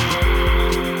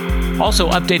 Also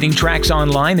updating tracks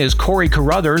online is Corey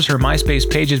Carruthers. Her MySpace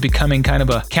page is becoming kind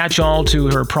of a catch-all to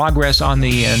her progress on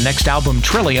the next album,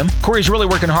 Trillium. Corey's really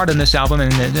working hard on this album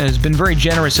and has been very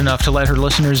generous enough to let her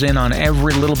listeners in on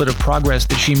every little bit of progress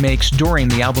that she makes during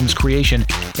the album's creation.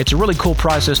 It's a really cool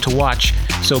process to watch,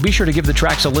 so be sure to give the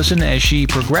tracks a listen as she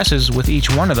progresses with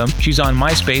each one of them. She's on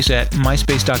MySpace at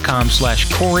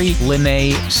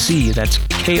myspace.com/CoreyLinaec. That's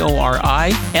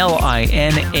KORILINAEC.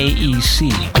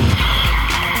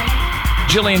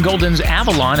 Jillian Golden's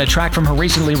Avalon, a track from her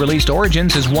recently released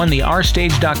Origins, has won the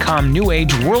RStage.com New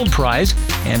Age World Prize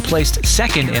and placed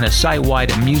second in a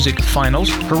site-wide music finals.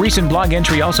 Her recent blog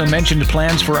entry also mentioned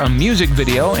plans for a music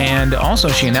video, and also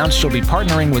she announced she'll be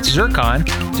partnering with Zircon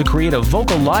to create a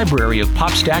vocal library of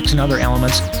pop stacks and other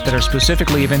elements that are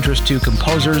specifically of interest to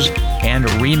composers and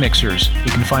remixers.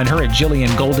 You can find her at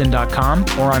jilliangolden.com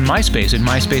or on MySpace at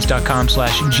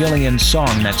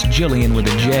myspace.com/JillianSong. That's Jillian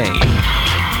with a J.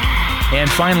 And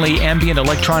finally, ambient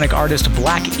electronic artist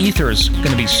Black Ether's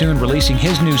going to be soon releasing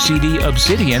his new CD,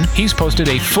 Obsidian. He's posted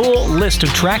a full list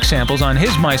of track samples on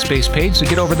his MySpace page, so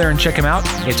get over there and check him out.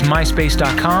 It's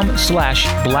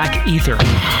myspace.com/blackether.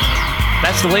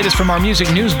 That's the latest from our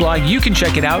music news blog. You can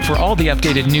check it out for all the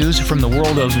updated news from the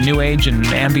world of new age and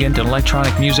ambient and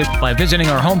electronic music by visiting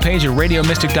our homepage at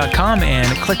radiomystic.com and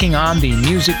clicking on the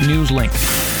music news link.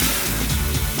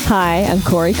 Hi, I'm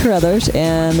Corey Carruthers,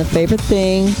 and the favorite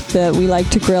thing that we like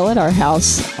to grill at our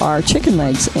house are chicken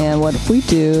legs. And what we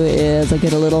do is I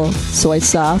get a little soy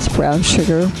sauce, brown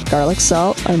sugar, garlic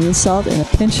salt, onion salt, and a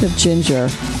pinch of ginger.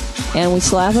 And we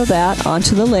slather that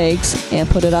onto the legs and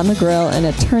put it on the grill, and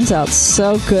it turns out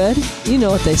so good. You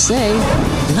know what they say.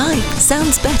 Life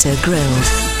sounds better grilled.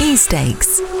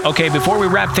 E-Steaks. Okay, before we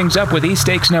wrap things up with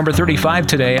E-Steaks number 35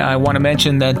 today, I want to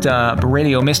mention that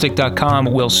RadioMystic.com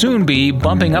will soon be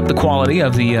bumping up the quality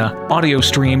of the audio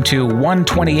stream to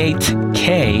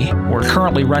 128K. We're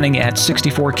currently running at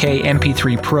 64K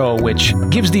MP3 Pro, which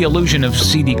gives the illusion of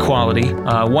CD quality.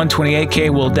 128K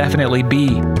will definitely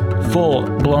be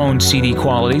full-blown CD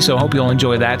quality, so hope you'll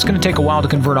enjoy that. It's going to take a while to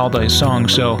convert all those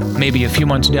songs, so maybe a few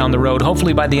months down the road,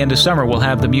 hopefully by the end of summer, we'll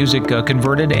have the music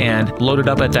converted and loaded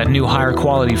up at that new higher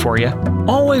quality for you.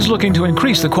 Always looking to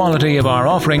increase the quality of our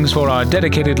offerings for our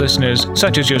dedicated listeners,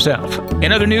 such as yourself.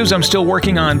 In other news, I'm still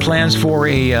working on plans for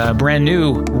a brand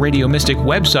new Radio Mystic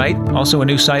website, also a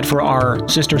new site for our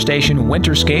sister station,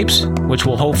 Winterscapes, which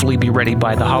will hopefully be ready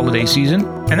by the holiday season.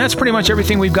 And that's pretty much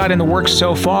everything we've got in the works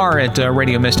so far at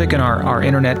Radio Mystic and our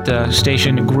internet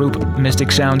station group, Mystic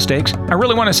Soundstakes. I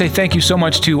really want to say thank you so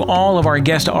much to all of our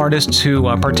guest artists who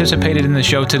participated in the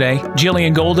show today.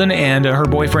 Jillian Golden and her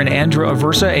boyfriend Andrew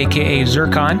Aversa, a.k.a.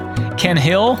 Zircon, Ken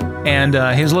Hill and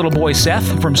his little boy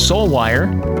Seth from Soulwire,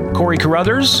 Corey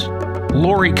Carruthers,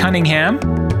 Lori Cunningham,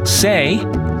 Say,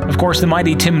 of course, the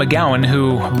mighty Tim McGowan,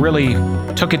 who really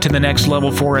took it to the next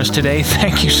level for us today.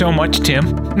 Thank you so much,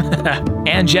 Tim.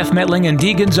 And Jeff Metling and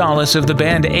Dee Gonzalez of the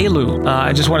band Elu.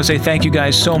 I just want to say thank you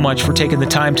guys so much for taking the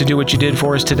time to do what you did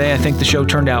for us today. I think the show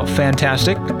turned out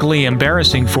fantastically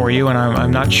embarrassing for you, and I'm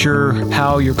not sure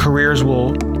how your careers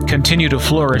will continue to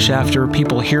flourish after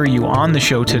people hear you on the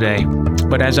show today.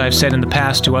 But as I've said in the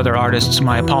past to other artists,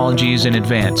 my apologies in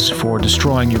advance for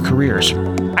destroying your careers.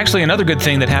 Actually, another good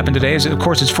thing that happened today is, of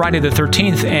course, it's Friday the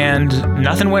 13th, and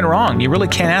nothing went wrong. You really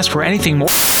can't ask for anything more.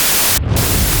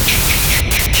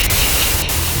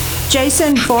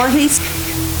 Jason Voorhees.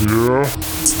 Yeah?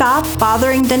 Stop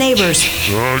bothering the neighbors.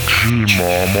 Okay,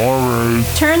 Mom, alright.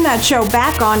 Turn that show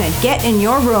back on and get in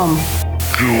your room.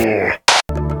 Yeah.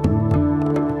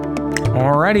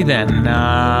 Alrighty then.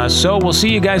 So we'll see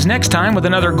you guys next time with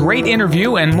another great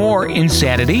interview and more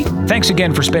insanity. Thanks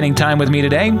again for spending time with me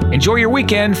today. Enjoy your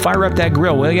weekend. Fire up that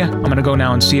grill, will ya? I'm gonna go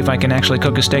now and see if I can actually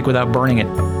cook a steak without burning it.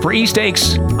 For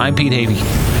E-Steaks, I'm Pete Havey.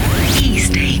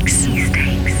 E-Steaks.